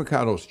 Mitch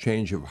McConnell's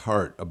change of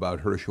heart about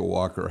Herschel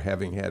Walker,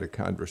 having had a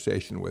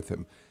conversation with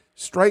him,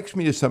 strikes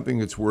me as something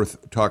that's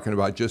worth talking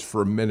about just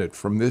for a minute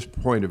from this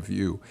point of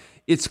view.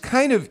 It's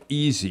kind of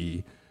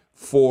easy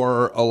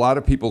for a lot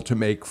of people to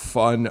make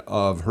fun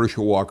of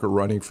Herschel Walker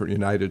running for the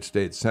United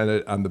States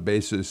Senate on the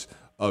basis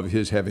of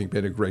his having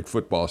been a great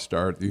football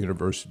star at the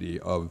University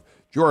of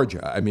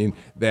Georgia. I mean,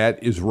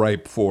 that is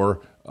ripe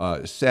for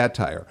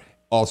satire.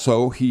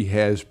 Also, he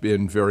has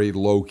been very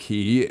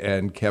low-key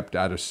and kept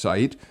out of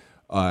sight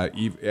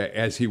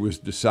as he was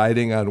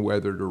deciding on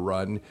whether to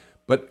run.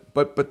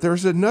 But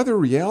there's another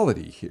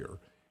reality here,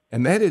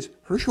 and that is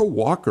Herschel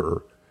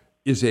Walker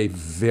is a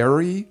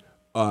very,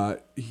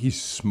 he's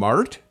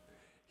smart.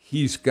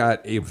 He's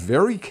got a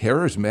very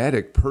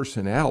charismatic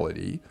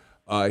personality.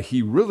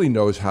 He really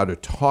knows how to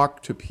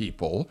talk to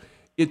people.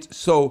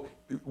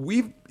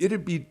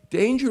 It'd be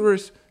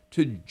dangerous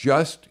to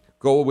just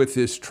go with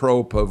this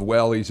trope of,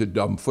 well, he's a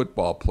dumb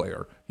football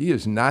player. He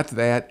is not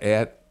that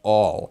at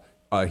all.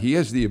 He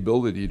has the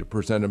ability to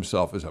present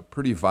himself as a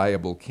pretty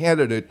viable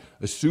candidate,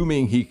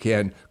 assuming he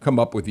can come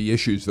up with the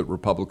issues that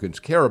Republicans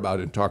care about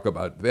and talk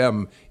about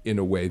them in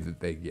a way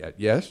that they get.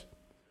 Yes?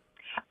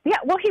 Yeah,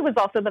 well, he was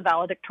also the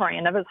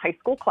valedictorian of his high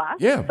school class.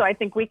 Yeah, so I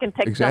think we can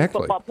take that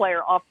football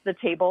player off the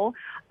table.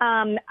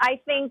 I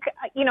think,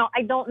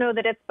 I don't know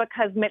that it's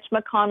because Mitch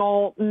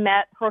McConnell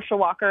met Herschel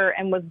Walker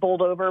and was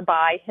bowled over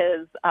by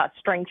his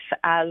strength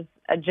as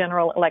a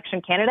general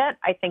election candidate.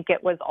 I think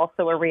it was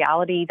also a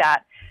reality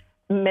that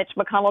Mitch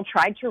McConnell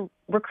tried to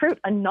recruit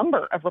a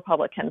number of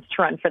Republicans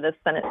to run for this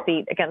Senate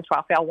seat against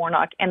Raphael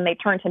Warnock, and they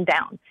turned him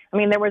down. I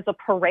mean, there was a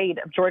parade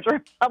of Georgia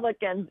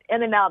Republicans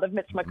in and out of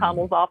Mitch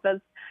McConnell's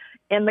office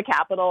in the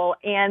Capitol,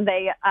 and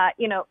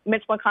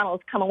Mitch McConnell has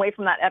come away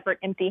from that effort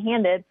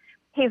empty-handed.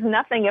 He's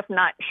nothing if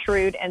not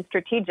shrewd and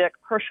strategic.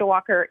 Herschel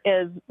Walker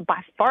is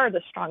by far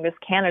the strongest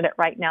candidate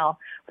right now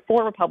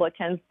for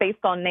Republicans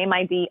based on name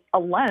ID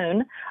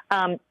alone.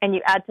 And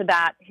you add to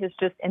that his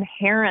just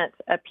inherent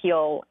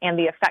appeal and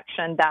the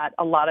affection that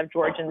a lot of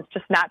Georgians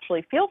just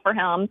naturally feel for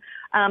him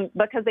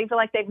because they feel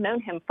like they've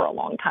known him for a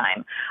long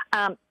time.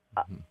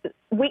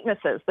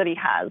 Weaknesses that he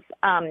has,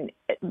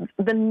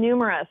 the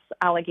numerous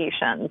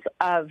allegations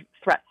of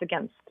threats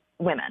against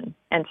women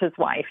and his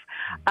wife.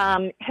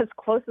 His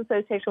close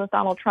association with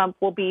Donald Trump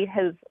will be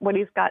what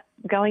he's got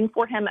going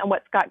for him and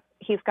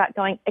he's got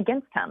going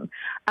against him.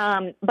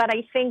 But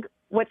I think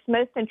what's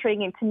most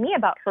intriguing to me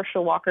about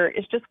Herschel Walker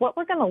is just what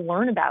we're going to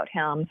learn about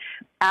him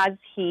as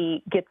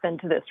he gets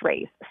into this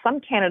race. Some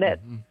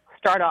candidates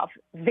start off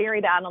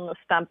very bad on the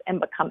stump and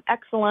become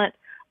excellent.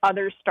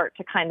 Others start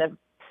to kind of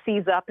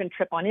seize up and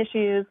trip on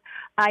issues.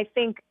 I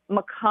think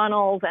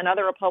McConnell's and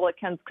other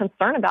Republicans'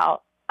 concern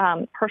about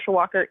Herschel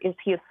Walker is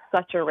he is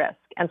such a risk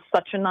and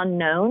such an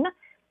unknown.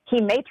 He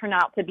may turn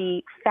out to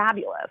be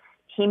fabulous.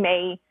 He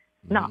may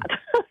not.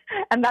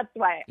 And that's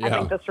why I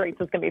think this race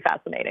is going to be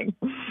fascinating.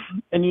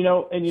 And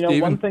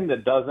one thing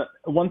that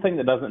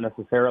doesn't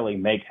necessarily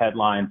make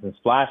headlines and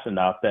splash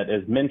enough that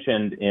is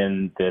mentioned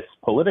in this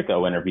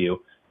Politico interview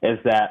is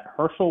that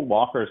Herschel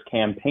Walker's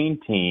campaign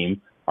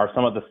team are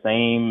some of the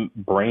same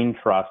brain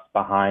trusts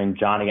behind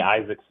Johnny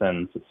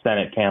Isakson's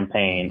Senate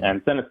campaign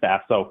and Senate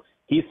staff. So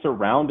he's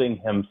surrounding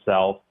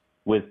himself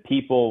with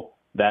people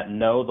that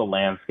know the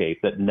landscape,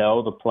 that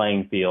know the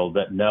playing field,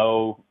 that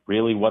know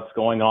really what's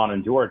going on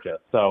in Georgia.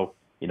 So,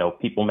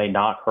 people may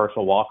knock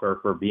Herschel Walker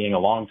for being a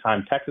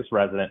longtime Texas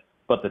resident,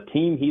 but the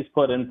team he's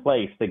put in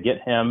place to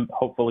get him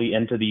hopefully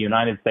into the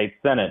United States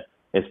Senate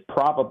is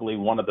probably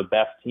one of the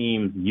best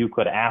teams you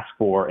could ask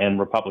for in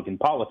Republican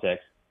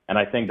politics. And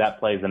I think that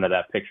plays into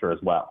that picture as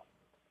well.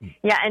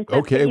 Yeah, and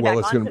to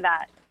piggyback onto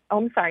that,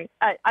 I'm sorry.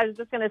 I was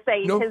just going to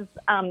say his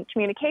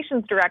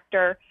communications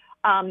director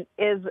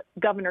is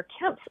Governor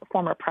Kemp's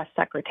former press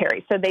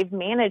secretary. So they've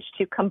managed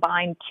to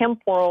combine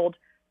Kemp world,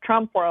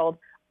 Trump world,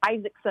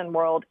 Isaacson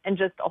world, and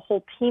just a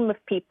whole team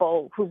of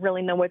people who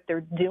really know what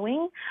they're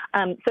doing.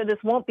 So this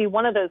won't be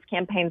one of those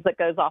campaigns that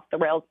goes off the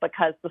rails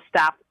because the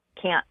staff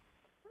can't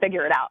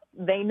figure it out.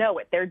 They know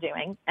what they're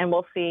doing, and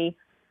we'll see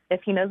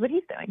if he knows what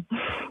he's doing.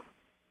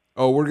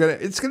 Oh,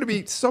 it's gonna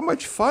be so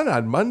much fun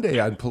on Monday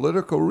on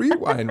Political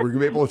Rewind. We're gonna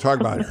be able to talk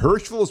about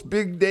Herschel's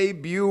big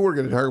debut. We're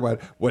gonna talk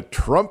about what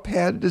Trump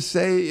had to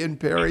say in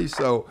Paris.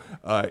 So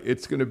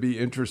it's gonna be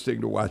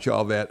interesting to watch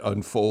all that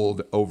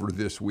unfold over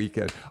this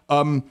weekend.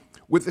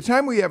 With the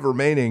time we have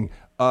remaining,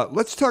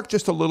 let's talk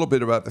just a little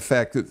bit about the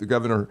fact that the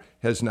governor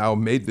has now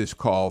made this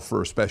call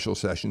for a special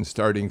session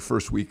starting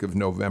first week of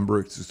November.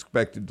 It's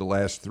expected to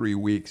last 3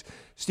 weeks.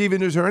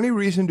 Stephen, is there any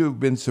reason to have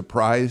been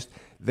surprised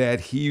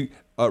that he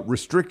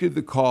restricted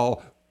the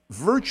call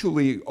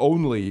virtually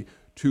only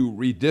to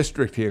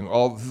redistricting,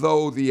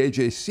 although the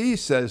AJC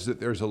says that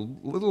there's a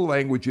little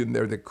language in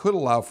there that could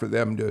allow for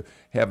them to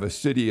have a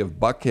city of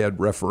Buckhead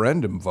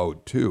referendum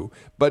vote too.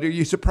 But are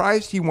you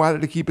surprised he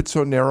wanted to keep it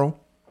so narrow?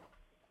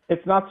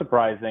 It's not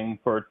surprising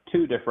for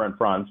two different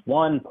fronts.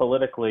 One,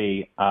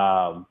 politically,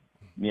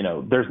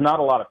 there's not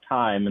a lot of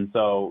time, and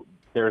so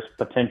there's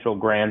potential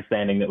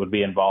grandstanding that would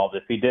be involved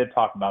if he did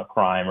talk about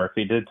crime or if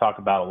he did talk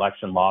about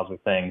election laws or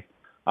things.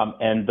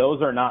 And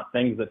those are not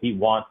things that he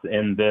wants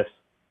in this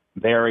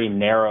very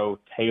narrow,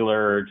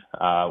 tailored,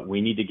 we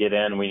need to get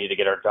in, we need to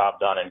get our job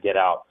done and get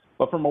out.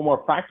 But from a more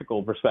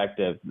practical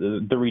perspective,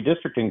 the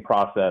redistricting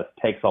process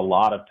takes a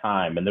lot of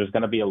time, and there's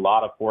going to be a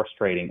lot of horse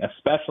trading,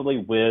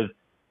 especially with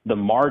the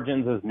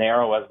margins as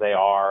narrow as they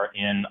are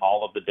in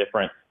all of the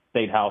different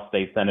state house,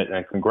 state senate,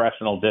 and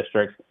congressional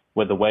districts,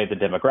 with the way the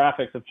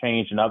demographics have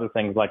changed and other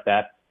things like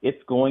that.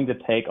 It's going to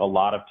take a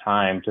lot of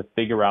time to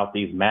figure out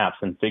these maps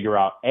and figure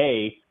out,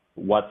 A,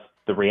 what's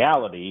the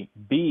reality,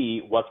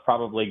 B, what's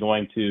probably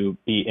going to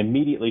be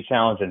immediately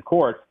challenged in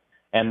courts,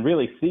 and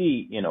really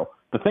see,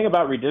 the thing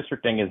about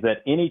redistricting is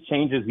that any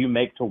changes you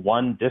make to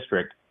one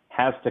district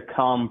has to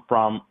come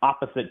from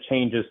opposite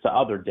changes to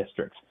other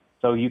districts.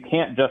 So you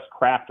can't just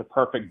craft a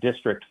perfect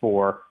district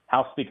for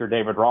House Speaker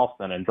David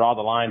Ralston and draw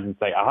the lines and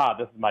say, aha,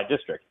 this is my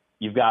district.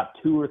 You've got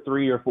 2 or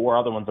 3 or 4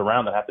 other ones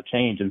around that have to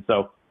change. And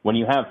so when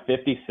you have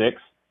 56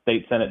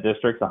 state senate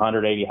districts,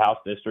 180 House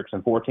districts,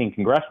 and 14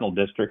 congressional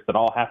districts that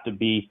all have to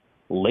be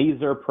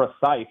laser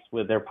precise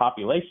with their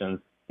populations,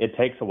 it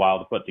takes a while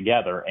to put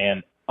together.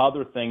 And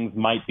other things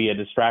might be a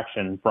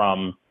distraction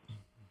from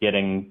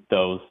getting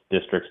those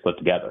districts put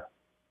together.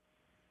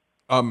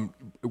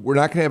 We're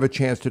not going to have a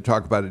chance to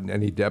talk about it in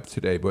any depth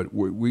today, but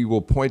we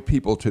will point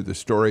people to the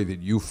story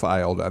that you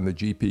filed on the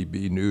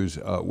GPB News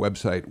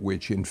website,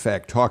 which in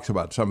fact talks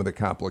about some of the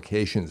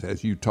complications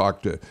as you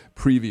talk to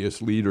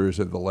previous leaders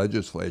of the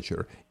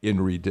legislature in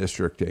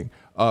redistricting.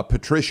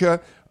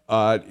 Patricia,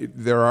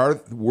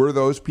 were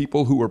those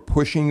people who were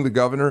pushing the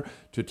governor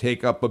to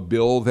take up a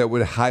bill that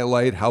would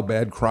highlight how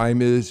bad crime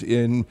is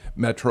in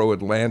Metro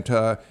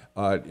Atlanta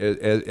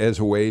as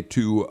a way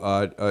to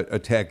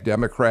attack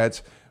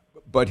Democrats?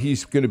 But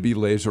he's going to be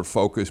laser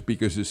focused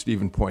because, as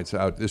Stephen points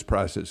out, this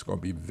process is going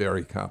to be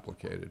very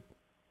complicated.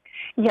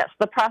 Yes,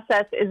 the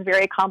process is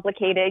very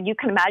complicated. You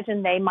can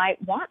imagine they might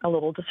want a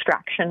little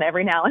distraction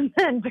every now and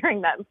then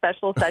during that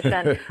special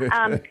session.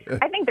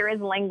 I think there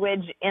is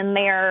language in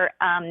there,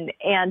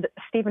 and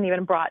Stephen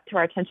even brought to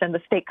our attention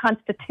the state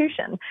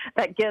constitution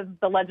that gives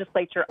the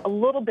legislature a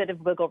little bit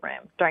of wiggle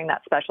room during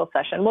that special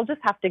session. We'll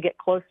just have to get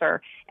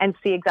closer and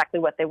see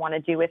exactly what they want to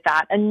do with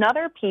that.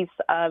 Another piece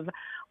of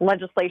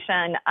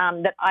legislation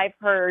that I've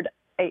heard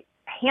a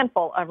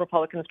handful of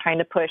Republicans trying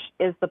to push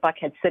is the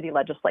Buckhead City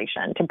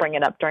legislation to bring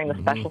it up during the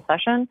special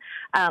session.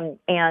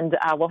 And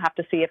we'll have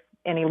to see if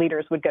any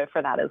leaders would go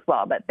for that as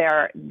well. But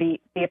the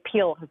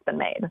appeal has been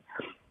made.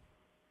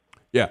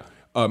 Yeah.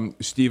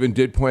 Stephen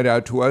did point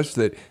out to us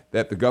that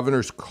the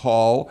governor's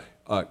call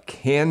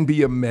can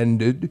be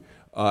amended.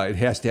 It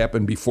has to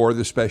happen before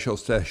the special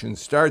session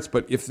starts.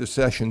 But if the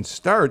session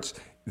starts,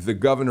 the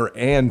governor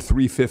and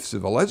 3/5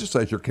 of the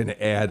legislature can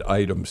add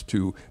items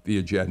to the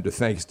agenda.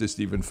 Thanks to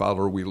Stephen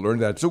Fowler, we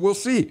learned that. So we'll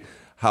see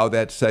how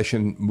that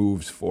session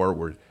moves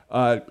forward.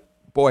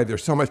 Boy,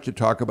 there's so much to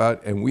talk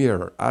about, and we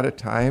are out of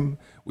time.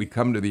 We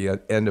come to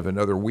the end of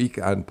another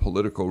week on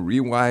Political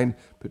Rewind.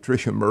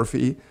 Patricia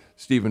Murphy,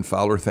 Stephen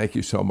Fowler, thank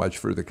you so much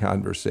for the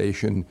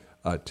conversation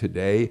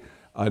today.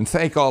 And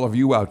thank all of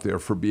you out there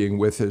for being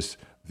with us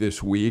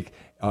this week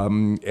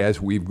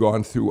as we've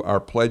gone through our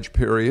pledge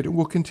period, and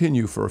we'll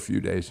continue for a few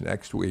days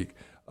next week.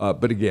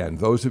 But again,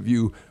 those of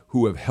you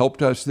who have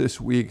helped us this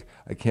week,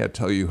 I can't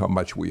tell you how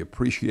much we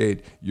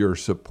appreciate your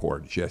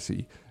support.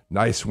 Jesse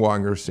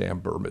Neiswanger, Sam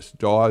Burmis,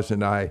 Dawes,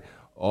 and I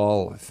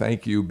all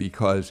thank you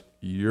because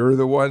you're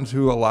the ones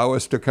who allow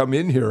us to come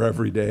in here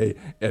every day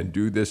and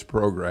do this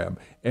program.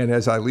 And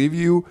as I leave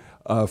you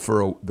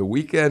for the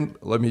weekend,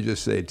 let me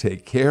just say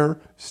take care,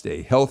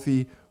 stay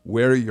healthy,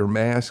 wear your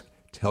mask,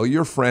 tell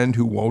your friend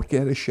who won't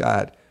get a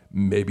shot,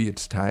 maybe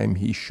it's time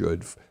he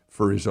should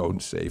for his own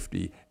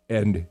safety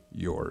and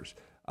yours.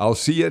 I'll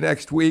see you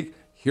next week.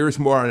 Here's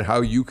more on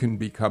how you can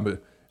become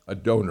a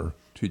donor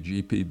to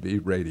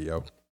GPB Radio.